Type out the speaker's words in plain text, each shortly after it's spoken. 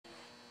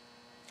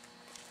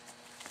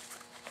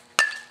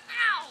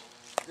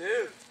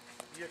Dude,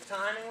 your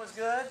timing was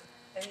good,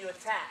 and you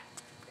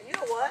attacked. And you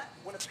know what?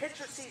 When a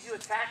pitcher sees you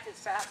attack his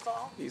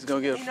fastball, he's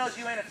gonna get. He knows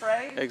you ain't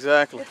afraid.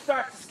 Exactly. It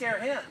starts to scare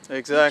him.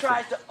 Exactly. He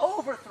tries to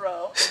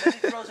overthrow, and then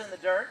he throws in the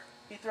dirt.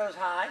 He throws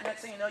high.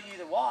 Next thing you know, you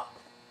either walk,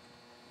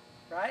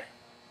 right?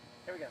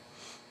 Here we go.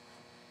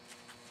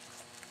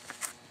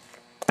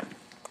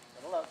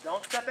 Double up.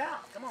 Don't step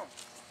out. Come on.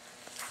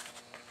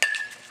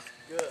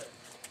 Good.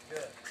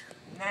 Good.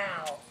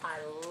 Now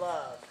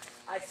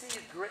I see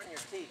you gritting your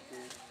teeth,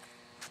 dude.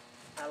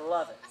 I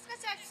love it. I was gonna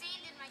start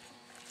sand in my teeth.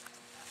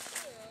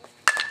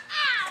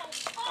 Ow!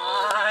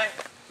 I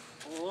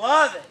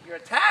love it. You're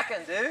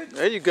attacking, dude.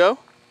 There you go.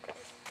 It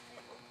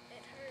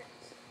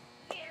hurts.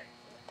 Here.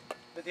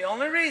 But the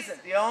only reason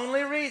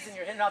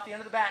you're hitting off the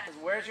end of the bat is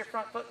where's your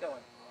front foot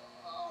going?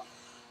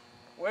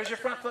 Where's your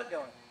front foot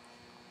going?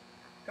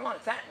 Come on,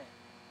 attack me.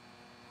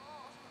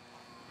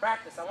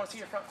 Practice. I want to see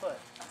your front foot.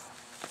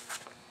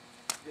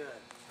 Good.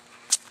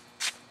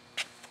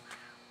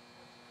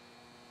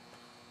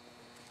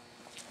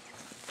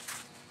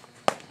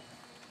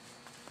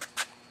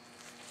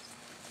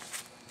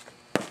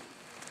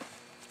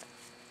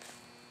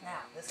 Now,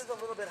 this is a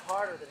little bit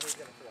harder than he's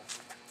going to throw.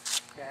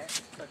 Okay?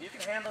 So if you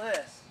can handle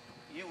this,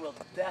 you will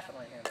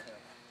definitely handle him.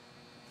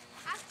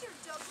 After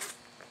Douglas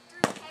threw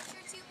a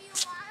catcher to me a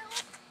while,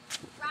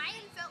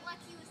 Ryan felt like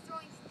he was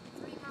throwing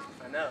 3 miles.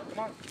 I know. Come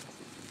on.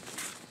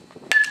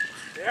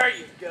 There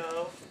you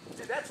go.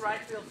 Dude, that's right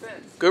field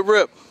fence. Good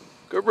rip.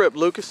 Good rip,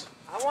 Lucas.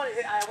 I want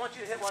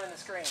you to hit one in the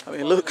screen. I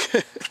mean, look.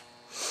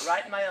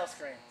 Right in my L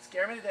screen.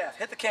 Scare me to death.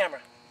 Hit the camera.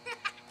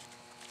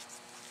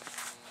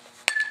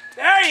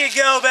 There you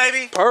go,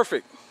 baby.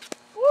 Perfect.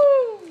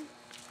 Woo!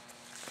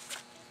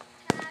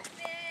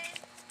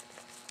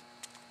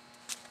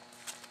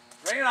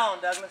 Bring it on,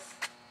 Douglas.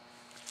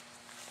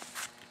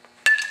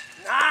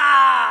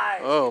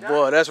 Nice! Oh,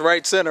 boy, that's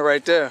right center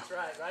right there. That's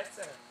right, right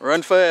center.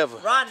 Run forever.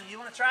 Rodney, you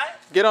want to try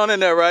it? Get on in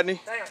there, Rodney.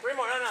 Hang on, 3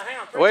 more. No, hang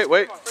on.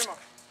 Wait. Three more.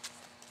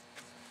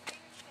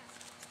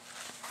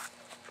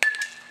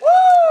 Woo!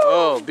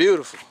 Oh,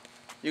 beautiful.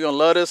 You're going to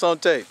love this on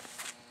tape.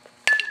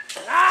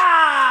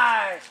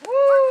 Nice! Woo!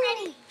 We're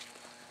ready.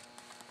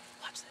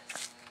 Watch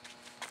this.